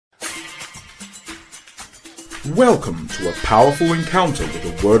Welcome to a powerful encounter with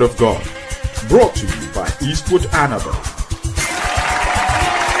the Word of God, brought to you by Eastwood Annabelle.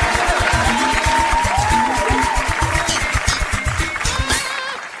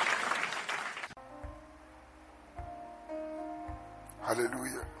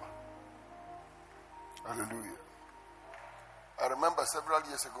 Hallelujah. Hallelujah. I remember several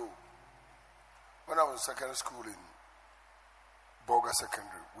years ago, when I was in secondary school in Boga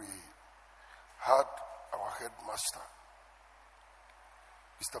Secondary, we had our headmaster,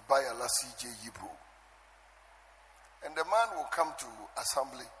 Mr. Bayala C.J. Yibro. And the man will come to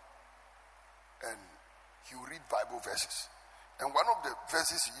assembly and he will read Bible verses. And one of the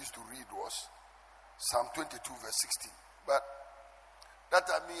verses he used to read was Psalm 22 verse 16. But that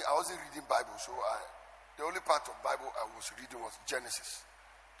time I wasn't reading Bible, so the only part of Bible I was reading was Genesis,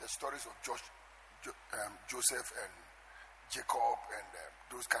 the stories of Joseph and Jacob and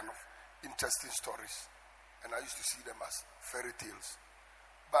those kind of interesting stories. And I used to see them as fairy tales.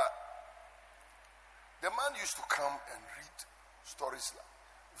 But the man used to come and read stories,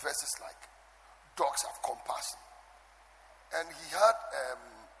 verses like dogs have compassed me. And he had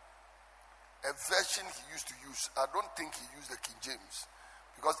a version he used to use. I don't think he used the King James,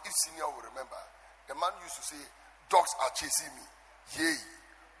 because if senior will remember, the man used to say, dogs are chasing me. Yea,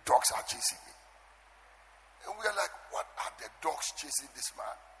 dogs are chasing me. And we are like, what are the dogs chasing this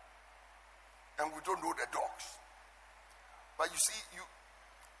man? And we don't know the dogs. But you see,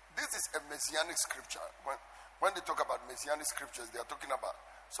 this is a messianic scripture. When they talk about messianic scriptures, they are talking about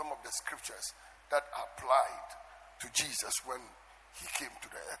some of the scriptures that applied to Jesus when he came to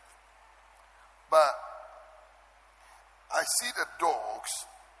the earth. But I see the dogs.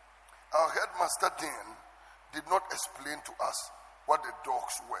 Our headmaster then did not explain to us what the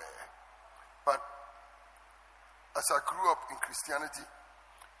dogs were. But as I grew up in Christianity,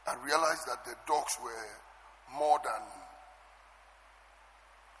 I realized that the dogs were more than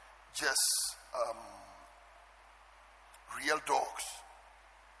just real dogs.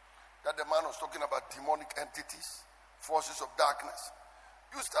 That the man was talking about demonic entities, forces of darkness.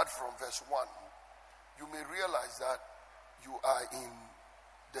 You start from verse 1. You may realize that you are in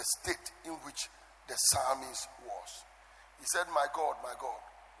the state in which the psalmist was. He said, my God,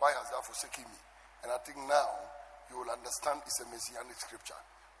 why hast thou forsaken me? And I think now you will understand it's a messianic scripture.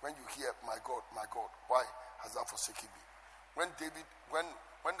 When you hear, my God, why hast thou forsaken me? When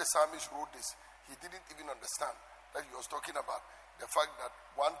the psalmist wrote this, he didn't even understand that he was talking about the fact that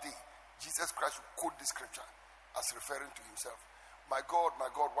one day Jesus Christ would quote this scripture as referring to himself. My God,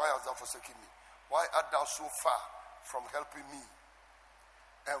 why hast thou forsaken me? Why art thou so far from helping me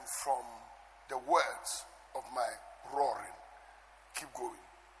and from the words of my roaring? Keep going.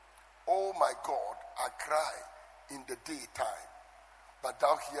 Oh my God, I cry in the daytime, but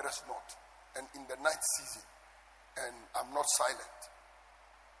thou hearest not, and in the night season, and I'm not silent.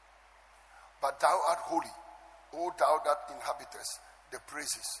 But thou art holy, O thou that inhabitest the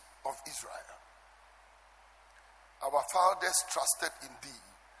praises of Israel. Our fathers trusted in thee.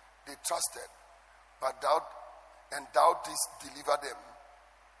 They trusted, but thou didst deliver them.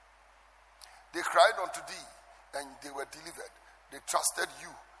 They cried unto thee, and they were delivered. They trusted you,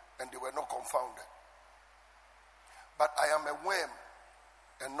 and they were not confounded. But I am a worm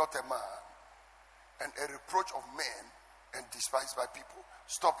and not a man, and a reproach of men and despised by people.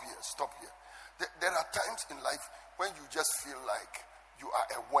 Stop here. There are times in life when you just feel like you are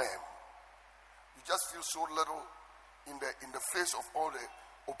a worm. You just feel so little in the face of all the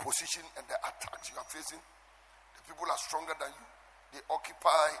opposition and the attacks you are facing. The people are stronger than you. They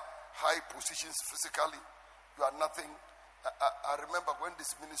occupy high positions physically. You are nothing. I remember when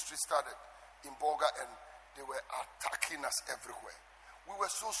this ministry started in Boga and they were attacking us everywhere. We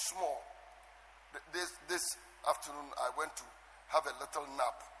were so small. This afternoon I went to have a little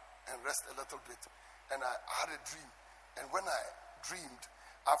nap and rest a little bit. And I had a dream. And when I dreamed,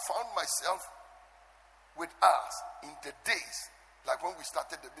 I found myself with us in the days, like when we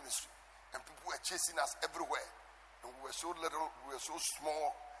started the ministry. And people were chasing us everywhere. And we were so little, we were so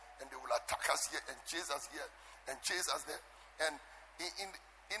small. And they would attack us here and chase us here and chase us there. And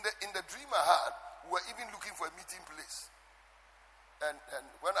in the dream I had, we were even looking for a meeting place. And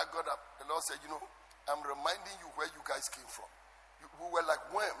when I got up, the Lord said, I'm reminding you where you guys came from. We were like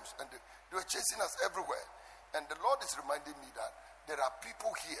worms, and they were chasing us everywhere. And the Lord is reminding me that there are people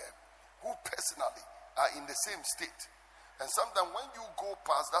here who personally are in the same state. And sometimes when you go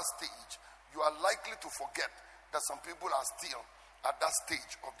past that stage, you are likely to forget that some people are still at that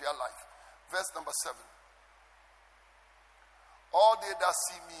stage of their life. Verse number 7. All they that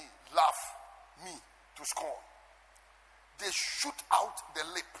see me laugh me to scorn. They shoot out the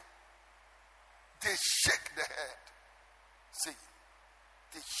lip. They shake the head.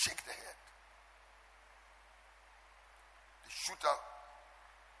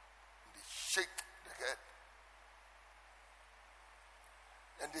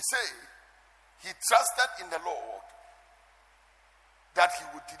 And they say he trusted in the Lord that he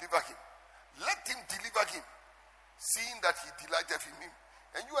would deliver him. Let him deliver him, seeing that he delighted in him.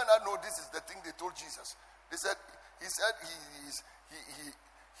 And you and I know this is the thing they told Jesus. They said, he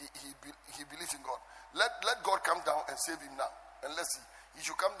believes in God. Let God come down and save him now. And let's see. He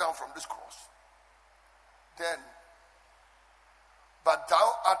should come down from this cross. Then, but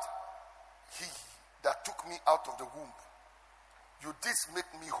thou art he that took me out of the womb. You did make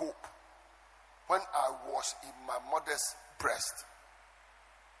me hope when I was in my mother's breast.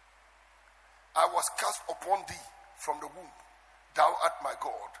 I was cast upon thee from the womb. Thou art my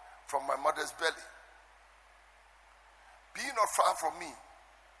God from my mother's belly. Be not far from me,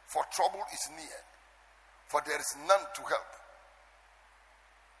 for trouble is near, for there is none to help.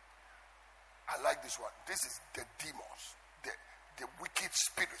 I like this one. This is the demons, the wicked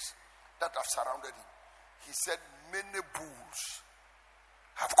spirits that have surrounded him. He said, many bulls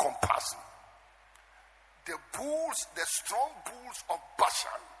have compassed me. The bulls, the strong bulls of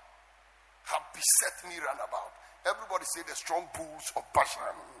Bashan have beset me round about. Everybody say the strong bulls of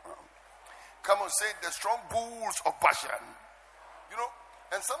Bashan. Come on, say the strong bulls of Bashan. You know,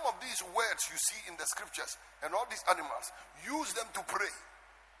 and some of these words you see in the scriptures and all these animals, use them to pray.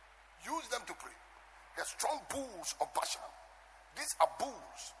 Use them to pray. The strong bulls of Bashan. These are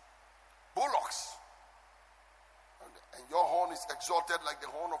bulls, bullocks. And your horn is exalted like the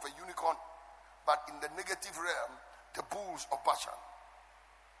horn of a unicorn. But in the negative realm, the bulls of Bashan.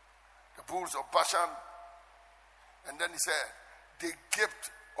 The bulls of Bashan. And then he said, they gaped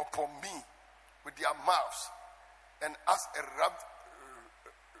upon me with their mouths, and as a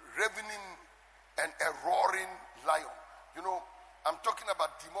ravening and a roaring lion. You know, I'm talking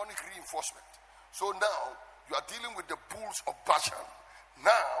about demonic reinforcement. So now you are dealing with the bulls of Bashan.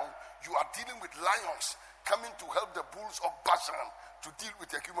 Now you are dealing with lions coming to help the bulls of Bashan to deal with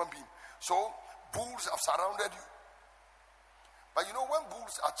a human being. So bulls have surrounded you. But you know, when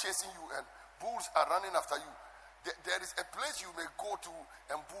bulls are chasing you and bulls are running after you, there is a place you may go to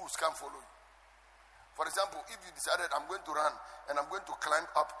and bulls can follow you. For example, if you decided I'm going to run and I'm going to climb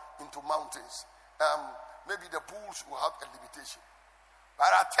up into mountains, maybe the bulls will have a limitation.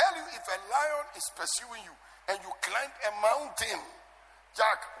 But I tell you, if a lion is pursuing you and you climb a mountain,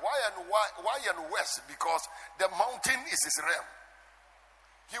 Jack, why and west? Because the mountain is his realm.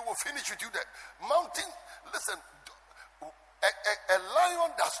 He will finish with you there. Mountain, listen, a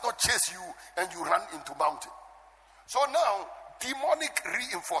lion does not chase you and you run into mountain. So now, demonic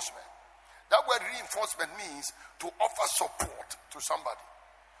reinforcement. That word reinforcement means to offer support to somebody,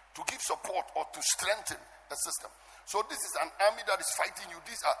 to give support or to strengthen the system. So this is an army that is fighting you.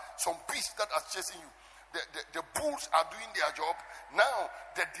 These are some beasts that are chasing you. The bulls are doing their job. Now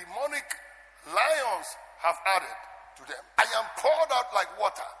the demonic lions have added to them. I am poured out like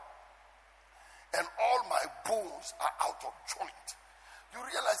water, and all my bones are out of joint. You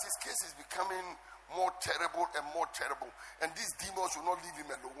realize his case is becoming more terrible and more terrible. And these demons will not leave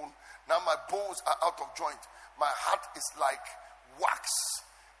him alone. Now my bones are out of joint. My heart is like wax.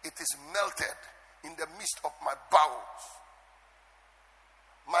 It is melted in the midst of my bowels.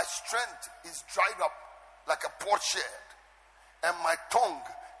 My strength is dried up like a potsherd, and my tongue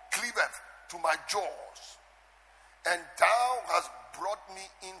cleaveth to my jaws. And thou hast brought me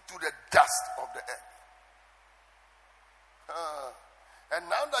into the dust of the earth. And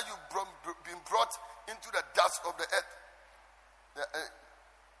now that you've been brought into the dust of the earth,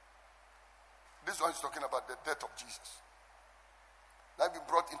 this one is talking about the death of Jesus. Now you've been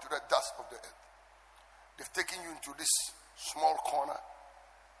brought into the dust of the earth. They've taken you into this small corner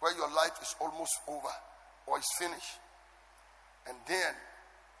where your life is almost over or is finished. And then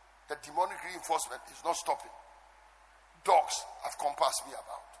the demonic reinforcement is not stopping. Dogs have compassed me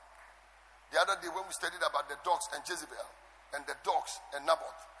about. The other day when we studied about the dogs and Jezebel, and the dogs and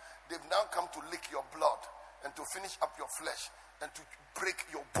Naboth, they've now come to lick your blood and to finish up your flesh and to break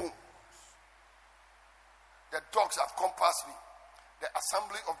your bones. The dogs have compassed me. The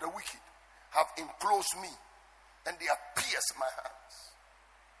assembly of the wicked have enclosed me, and they have pierced my hands.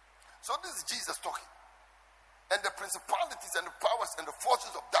 So this is Jesus talking. And the principalities and the powers and the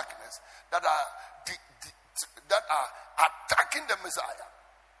forces of darkness that are attacking the Messiah,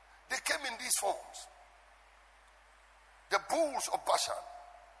 they came in these forms. The bulls of Bashan,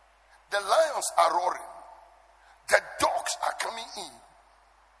 the lions are roaring, the dogs are coming in.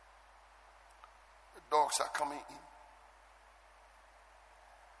 The dogs are coming in.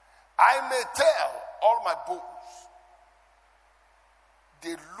 I may tell all my bones,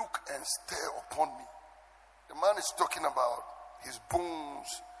 they look and stare upon me. The man is talking about his bones,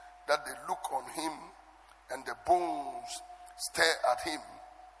 that they look on him, and the bones stare at him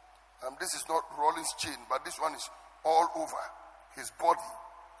This is not Rollins chain, but this one is all over his body.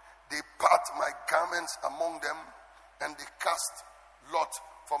 They part my garments among them, and they cast lot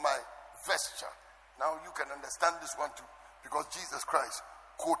for my vesture. Now you can understand this one too, because Jesus Christ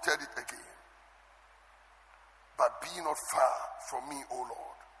quoted it again. But be not far from me, O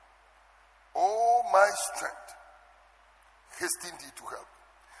Lord. O my strength, hasten thee to help.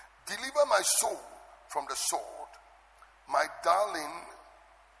 Deliver my soul from the sword. My darling.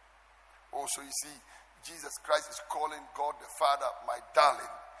 Also, you see, Jesus Christ is calling God the Father my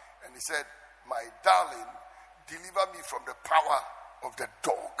darling. And he said, my darling, deliver me from the power of the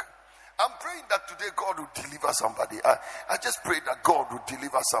dog. I'm praying that today God will deliver somebody. I just pray that God will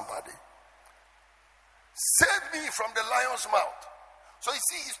deliver somebody. Save me from the lion's mouth. So you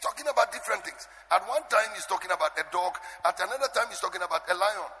see, he's talking about different things. At one time, he's talking about a dog. At another time, he's talking about a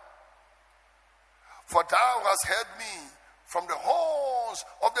lion. For thou hast heard me from the horns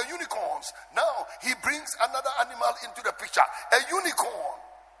of the unicorns. Now, he brings another animal into the picture. A unicorn.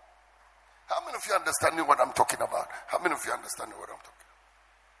 How many of you understanding what I'm talking about? How many of you understanding what I'm talking about?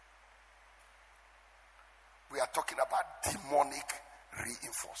 We are talking about demonic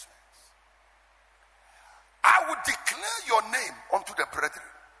reinforcements. I will declare your name unto the brethren,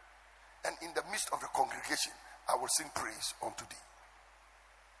 and in the midst of the congregation, I will sing praise unto thee.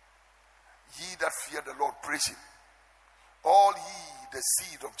 Ye that fear the Lord, praise him. All ye the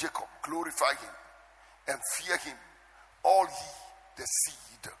seed of Jacob, glorify him and fear him, all ye the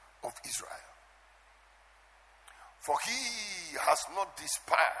seed of Israel. For he has not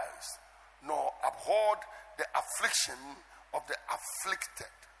despised nor abhorred the affliction of the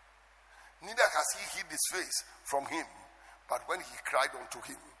afflicted, neither has he hid his face from him, but when he cried unto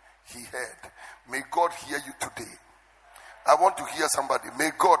him, he heard. May God hear you today. I want to hear somebody.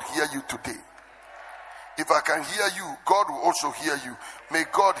 May God hear you today. If I can hear you, God will also hear you. May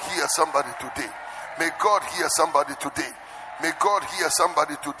God hear somebody today. May God hear somebody today. May God hear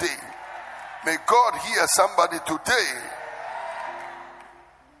somebody today. May God hear somebody today.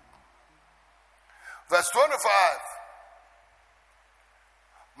 Verse 25.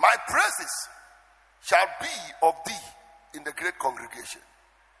 My praises shall be of thee in the great congregation.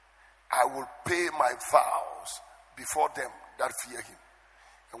 I will pay my vows before them that fear him.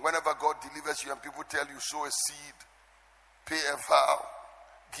 And whenever God delivers you and people tell you, sow a seed, pay a vow,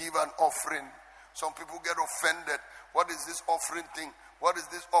 give an offering, some people get offended. What is this offering thing? What is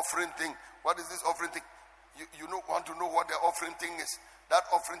this offering thing? What is this offering thing? You don't want to know what the offering thing is. That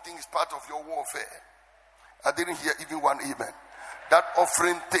offering thing is part of your warfare. I didn't hear even one amen. That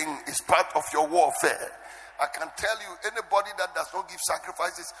offering thing is part of your warfare. I can tell you, anybody that does not give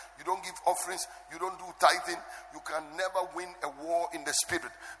sacrifices, you don't give offerings, you don't do tithing, you can never win a war in the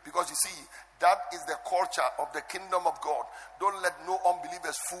spirit. Because you see, that is the culture of the kingdom of God. Don't let no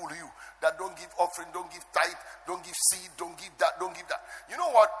unbelievers fool you. That don't give offering, don't give tithe, don't give seed, don't give that, don't give that. You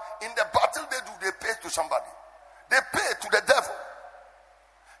know what? In the battle they do, they pay to somebody. They pay to the devil.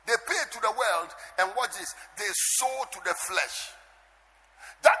 They pay to the world, and watch this, they sow to the flesh.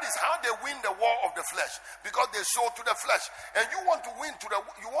 That is how they win the war of the flesh, because they sow to the flesh. And you want to win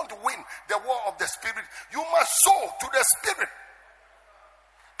the war of the spirit, you must sow to the spirit.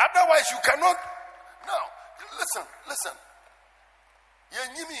 Otherwise you cannot. Now, listen.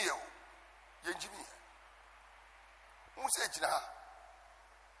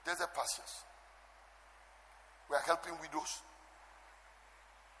 There's a patience. We are helping widows.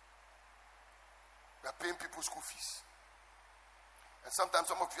 We are paying people school fees. And sometimes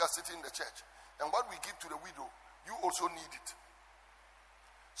some of you are sitting in the church, and what we give to the widow, you also need it.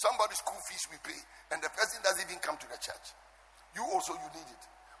 Somebody's school fees we pay, and the person doesn't even come to the church. You need it.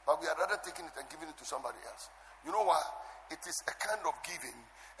 But we are rather taking it and giving it to somebody else. You know why? It is a kind of giving,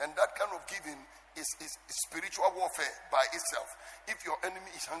 and that kind of giving is spiritual warfare by itself. If your enemy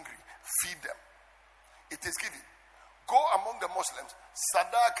is hungry, feed them. It is giving. Go among the Muslims,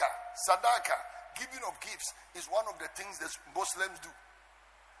 sadaqah. Giving of gifts is one of the things that Muslims do.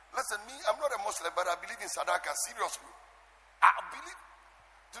 Listen, me, I'm not a Muslim, but I believe in sadaqah, seriously. I believe.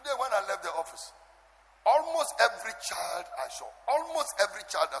 Today when I left the office, almost every child I saw,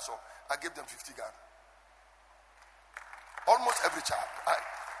 I gave them 50 Ghana. Almost every child.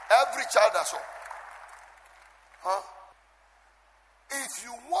 Every child I saw. If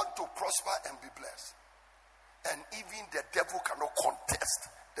you want to prosper and be blessed, and even the devil cannot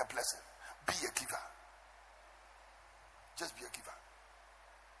contest the blessing, be a giver. Just be a giver.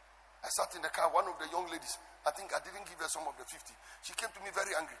 I sat in the car, one of the young ladies, I think I didn't give her some of the 50. She came to me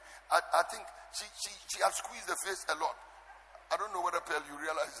very angry. I think she had squeezed the face a lot. I don't know whether Pearl, you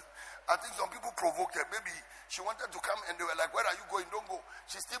realize it. I think some people provoked her. Maybe she wanted to come and they were like, where are you going? Don't go.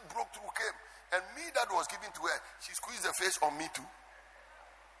 She still broke through, came. And me that was given to her, she squeezed her face on me too.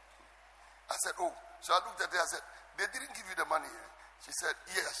 I said, oh. So I looked at her, I said, they didn't give you the money. She said,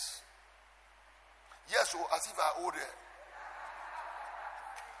 yes. Yes, oh, as if I owed her.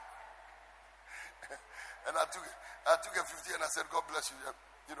 And I took a 50 and I said, God bless you.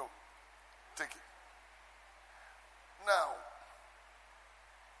 You know, take it. Now,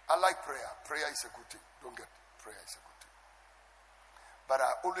 I like prayer. Prayer is a good thing. Don't get it. Prayer is a good thing. But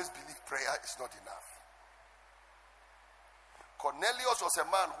I always believe prayer is not enough. Cornelius was a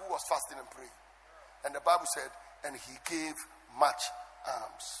man who was fasting and praying. And the Bible said, and he gave much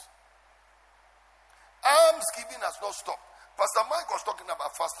alms. Alms giving has not stopped. Pastor Mike was talking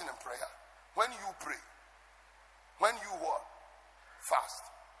about fasting and prayer. When you pray, when you what? Fast.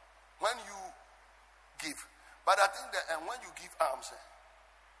 When you give. But I think that, and when you give alms,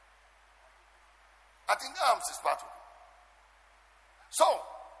 I think alms is part of it. So,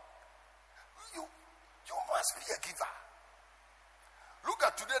 you must be a giver. Look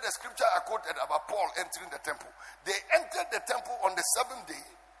at today the scripture I quoted about Paul entering the temple. They entered the temple on the 7th day,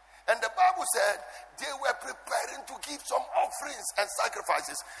 and the Bible said they were preparing to give some offerings and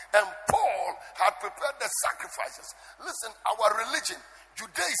sacrifices, and Paul had prepared the sacrifices. Listen, our religion,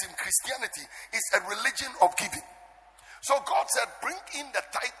 Judaism, Christianity, is a religion of giving. So God said, bring in the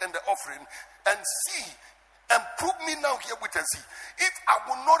tithe and the offering and see, and prove me now here with and see. If I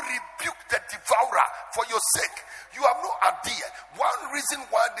will not rebuke the devourer for your sake, you have no idea. One reason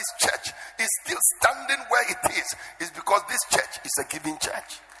why this church is still standing where it is because this church is a giving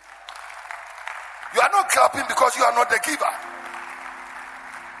church. You are not clapping because you are not the giver.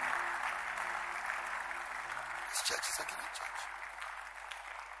 This church is a giving church.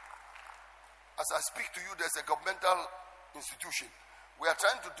 As I speak to you, there's a governmental institution. We are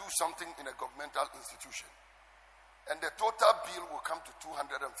trying to do something in a governmental institution. And the total bill will come to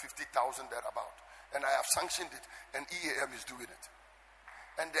 250,000 thereabout. And I have sanctioned it, and EAM is doing it.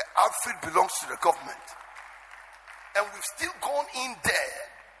 And the outfit belongs to the government. And we've still gone in there,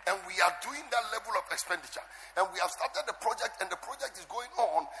 and we are doing that level of expenditure. And we have started the project, and the project is going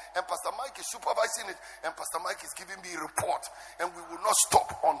on, and Pastor Mike is supervising it, and Pastor Mike is giving me a report. And we will not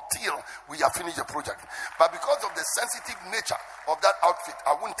stop until we have finished the project. But because of the sensitive nature of that outfit,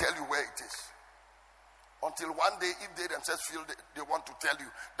 I won't tell you where it is. Until one day, if they themselves feel they want to tell you,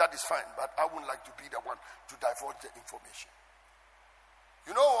 that is fine. But I wouldn't like to be the one to divulge the information.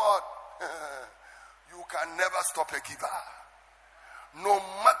 You know what? You can never stop a giver. No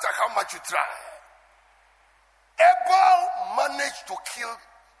matter how much you try. Abel managed to kill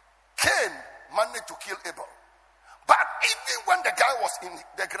Cain, managed to kill Abel. But even when the guy was in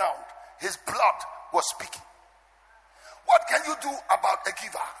the ground, his blood was speaking. What can you do about a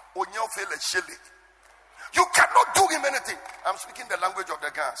giver? You cannot do him anything. I'm speaking the language of the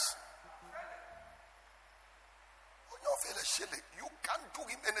guns. You can't do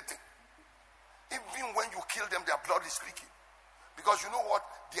him anything. Even when you kill them, their blood is speaking. Because you know what?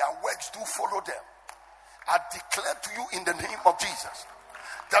 Their works do follow them. I declare to you in the name of Jesus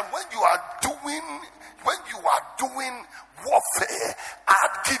that when you are doing warfare,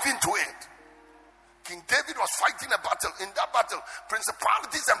 add giving to it. King David was fighting a battle. In that battle,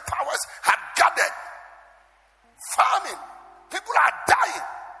 principalities and powers had gathered. Famine. People are dying.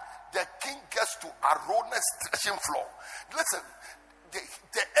 The king gets to Araunah's threshing floor. Listen,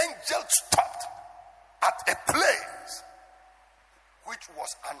 the angel stopped at a place which was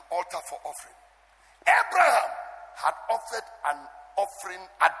an altar for offering. Abraham had offered an offering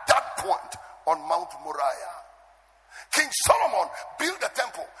at that point on Mount Moriah. King Solomon built the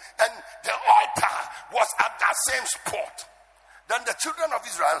temple, and the altar was at that same spot. Then the children of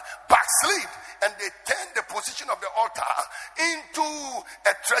Israel backslid, and they turned the position of the altar into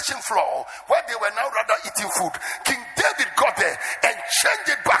a threshing floor where they were now rather eating food. King David got there and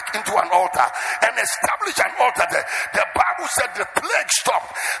changed it back into an altar and established an altar there. The Bible said the plague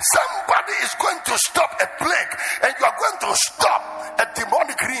stopped. Somebody is going to stop a plague, and you are going to stop a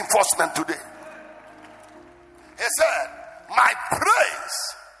demonic reinforcement today. He said, my praise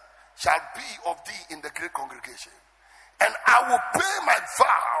shall be of thee in the great congregation, and I will pay my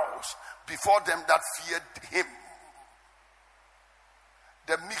vows before them that feared him.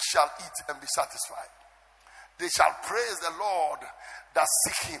 The meek shall eat and be satisfied. They shall praise the Lord that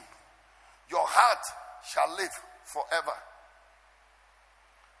seek him. Your heart shall live forever.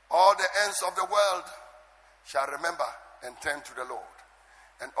 All the ends of the world shall remember and turn to the Lord,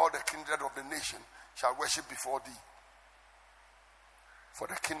 and all the kindred of the nation shall worship before thee. For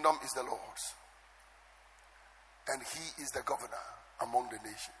the kingdom is the Lord's, and he is the governor among the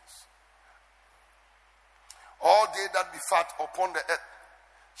nations. All they that be fat upon the earth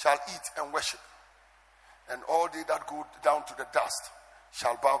shall eat and worship, and all they that go down to the dust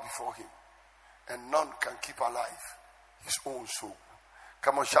shall bow before him, and none can keep alive his own soul.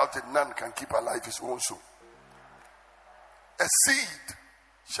 Come on, shout it, none can keep alive his own soul. A seed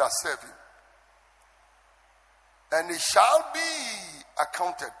shall serve him, and it shall be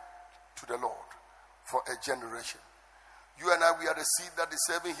accounted to the Lord for a generation. You and I, we are the seed that is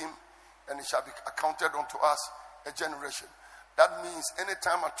serving him, and it shall be accounted unto us a generation. That means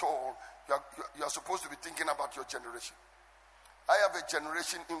anytime at all, you are supposed to be thinking about your generation. I have a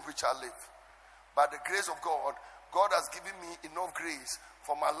generation in which I live. By the grace of God, God has given me enough grace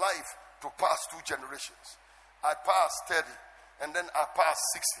for my life to pass 2 generations. I passed 30, and then I passed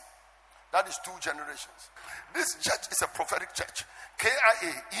 60. That is 2 generations. This church is a prophetic church.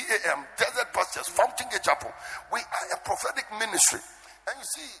 KIA, EAM, Desert Pastures, Fountain Gate Chapel. We are a prophetic ministry. And you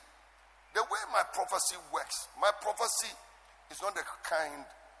see, the way my prophecy works, my prophecy is not the kind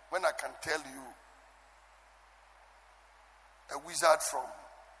when I can tell you a wizard from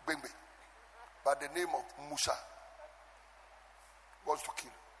Bengbe by the name of Musa wants to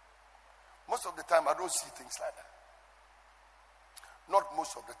kill. Most of the time, I don't see things like that. Not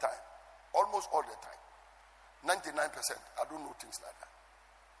most of the time. Almost all the time. 99%, I don't know things like that.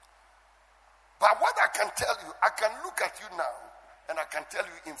 But what I can tell you, I can look at you now, and I can tell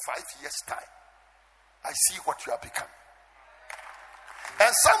you in 5 years' time, I see what you have become.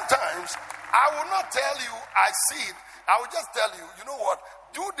 And sometimes, I will not tell you I see it. I will just tell you, you know what?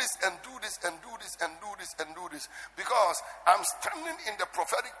 Do this and do this and do this and do this and do this. Because I'm standing in the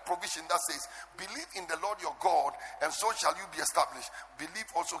prophetic provision that says, believe in the Lord your God, and so shall you be established.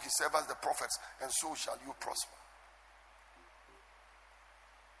 Believe also his servants, the prophets, and so shall you prosper.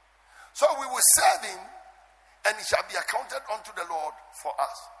 So we will serve him, and it shall be accounted unto the Lord for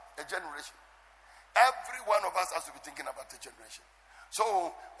us, a generation. Every one of us has to be thinking about a generation. So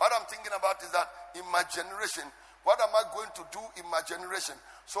what I'm thinking about is that in my generation, what am I going to do in my generation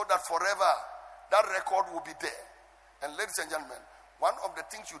so that forever that record will be there? And ladies and gentlemen, one of the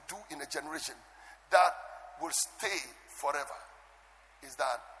things you do in a generation that will stay forever is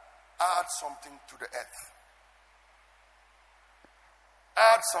that add something to the earth.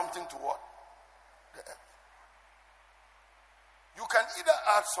 Add something to what? The earth. You can either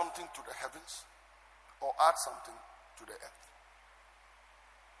add something to the heavens or add something to the earth.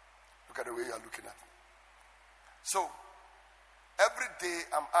 Look at the way you are looking at me. So, every day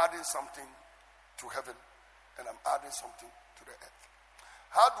I'm adding something to heaven and I'm adding something to the earth.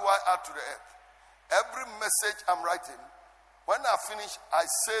 How do I add to the earth? Every message I'm writing, when I finish, I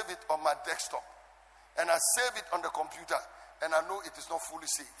save it on my desktop and I save it on the computer, and I know it is not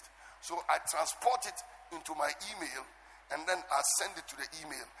fully saved. So I transport it into my email, and then I send it to the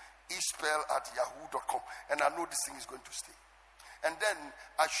email, ishpel@yahoo.com, and I know this thing is going to stay. And then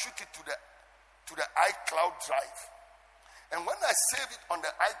I shoot it to the iCloud drive. And when I save it on the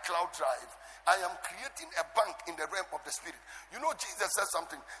iCloud drive, I am creating a bank in the realm of the spirit. You know, Jesus said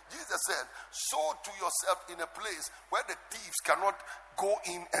something. Jesus said, sow to yourself in a place where the thieves cannot go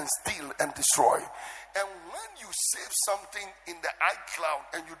in and steal and destroy. And when you save something in the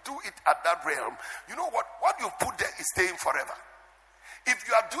iCloud and you do it at that realm, you know what? What you put there is staying forever. If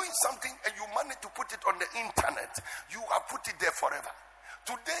you are doing something and you manage to put it on the internet, you have put it there forever.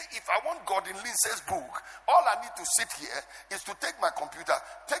 Today, if I want Gordon Lindsay's book, all I need to sit here is to take my computer,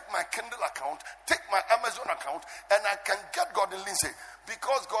 take my Kindle account, take my Amazon account, and I can get Gordon Lindsay.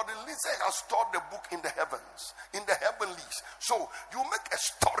 Because Gordon Lindsay has stored the book in the heavens, in the heavenlies. So, you make a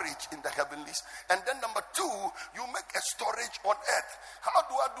storage in the heavenlies. And then number 2, you make a storage on earth. How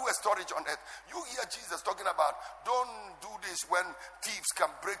do I do a storage on earth? You hear Jesus talking about, don't do this when thieves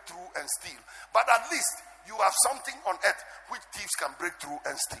can break through and steal. But at least, you have something on earth which thieves can break through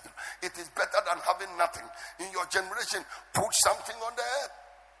and steal. It is better than having nothing. In your generation, put something on the earth.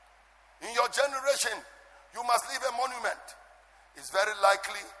 In your generation, you must leave a monument. It's very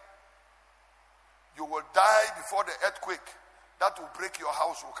likely you will die before the earthquake that will break your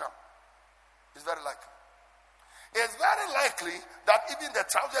house will come. It's very likely. It's very likely that even the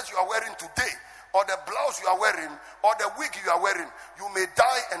trousers you are wearing today, or the blouse you are wearing, or the wig you are wearing, you may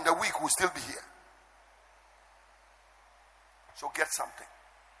die and the wig will still be here. So get something.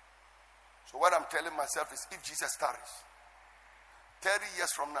 So what I'm telling myself is, if Jesus tarries, 30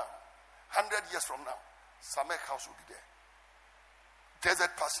 years from now, 100 years from now, Samek House will be there.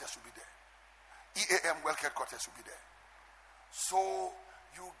 Desert Pastures will be there. EAM World Headquarters will be there. So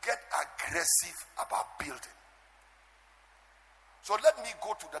you get aggressive about building. So let me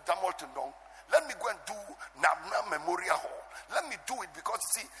go to the Damoltondong Let me go and do Nabna Memorial Hall. Let me do it because,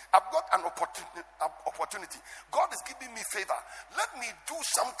 see, I've got an opportunity. God is giving me favor. Let me do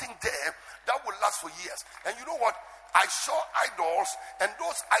something there that will last for years. And you know what? I saw idols, and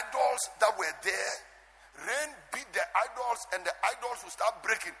those idols that were there, rain beat the idols, and the idols will start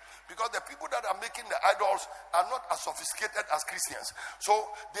breaking, because the people that are making the idols are not as sophisticated as Christians.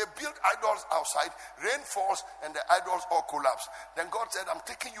 So they build idols outside, rain falls, and the idols all collapse. Then God said, I'm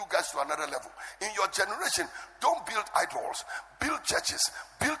taking you guys to another level. In your generation, don't build idols, build churches,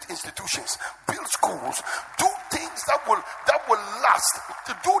 build institutions, build schools, do things that will last,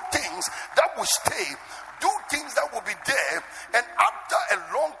 do things that will stay, do things that will be there, and after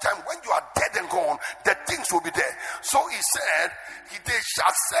a long time, when you are dead and gone, the things will be there. So he said, they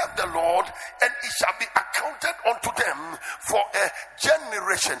shall serve the Lord, and it shall be accounted unto them for a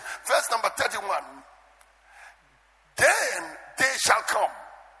generation. Verse number 31. Then they shall come,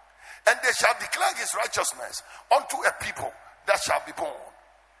 and they shall declare his righteousness unto a people that shall be born,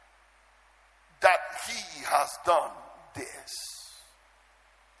 that he has done this.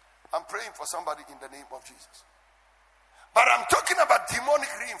 I'm praying for somebody in the name of Jesus. But I'm talking about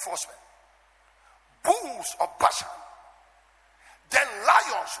demonic reinforcement. Bulls of Bashan. Then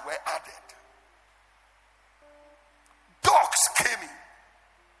lions were added. Dogs came in.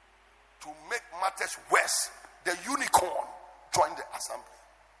 To make matters worse, the unicorn joined the assembly.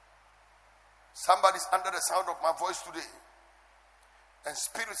 Somebody's under the sound of my voice today, and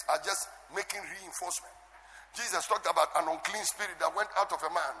spirits are just making reinforcement. Jesus talked about an unclean spirit that went out of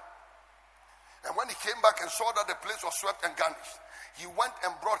a man. And when he came back and saw that the place was swept and garnished, he went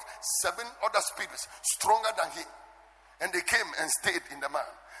and brought 7 other spirits stronger than him. And they came and stayed in the man.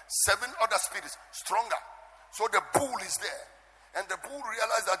 7 other spirits stronger. So the bull is there. And the bull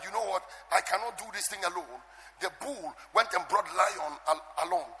realized that, you know what, I cannot do this thing alone. The bull went and brought lion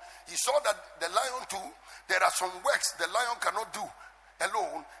along. He saw that the lion too, there are some works the lion cannot do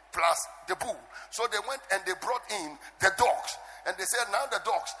alone, plus the bull. So they went and they brought in the dogs. And they said, now the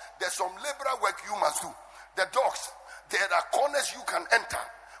dogs, there's some laborer work you must do. The dogs, there are corners you can enter,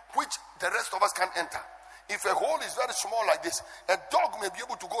 which the rest of us can't enter. If a hole is very small like this, a dog may be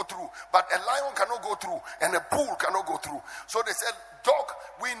able to go through, but a lion cannot go through, and a bull cannot go through. So they said, dog,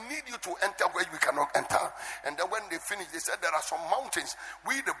 we need you to enter where we cannot enter. And then when they finished, they said, there are some mountains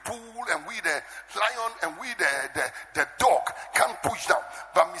we the bull and we the lion and we the dog can't push down,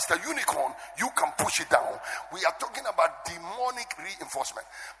 but Mr. Unicorn, you can push it down. We are talking about demonic reinforcement.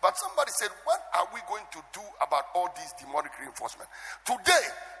 But somebody said, what are we going to do about all these demonic reinforcement?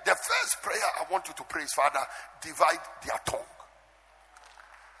 Today, the first prayer I want you to pray is, Father, divide their tongue.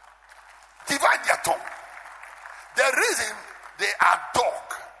 Divide their tongue. The reason they are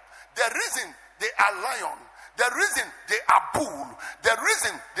dog, the reason they are lion, the reason they are bull, the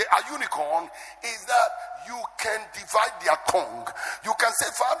reason they are unicorn is that you can divide their tongue. You can say,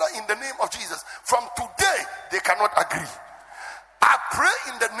 Father, in the name of Jesus, from today they cannot agree. I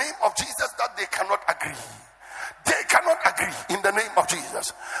pray in the name of Jesus that they cannot agree. They cannot agree in the name of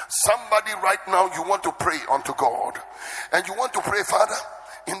Jesus. Somebody right now, you want to pray unto God, and you want to pray, Father,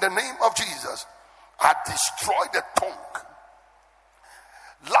 in the name of Jesus, I destroy the tongue.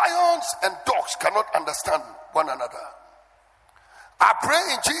 Lions and dogs cannot understand one another. I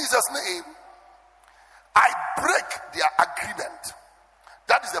pray in Jesus' name, I break their agreement.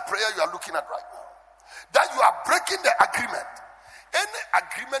 That is the prayer you are looking at right now. That you are breaking the agreement. Any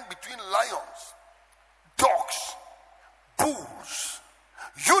agreement between lions, dogs, bulls,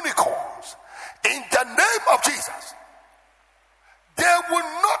 unicorns, in the name of Jesus, they will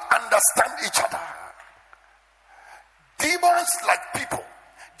not understand each other. Demons like people,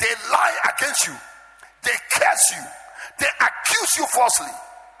 they lie against you, they curse you, they accuse you falsely.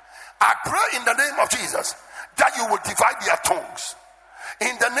 I pray in the name of Jesus that you will divide their tongues.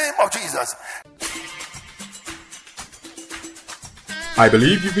 In the name of Jesus. I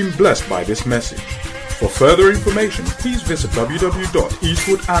believe you've been blessed by this message. For further information, please visit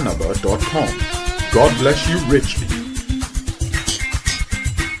www.eastwoodanaba.com. God bless you richly.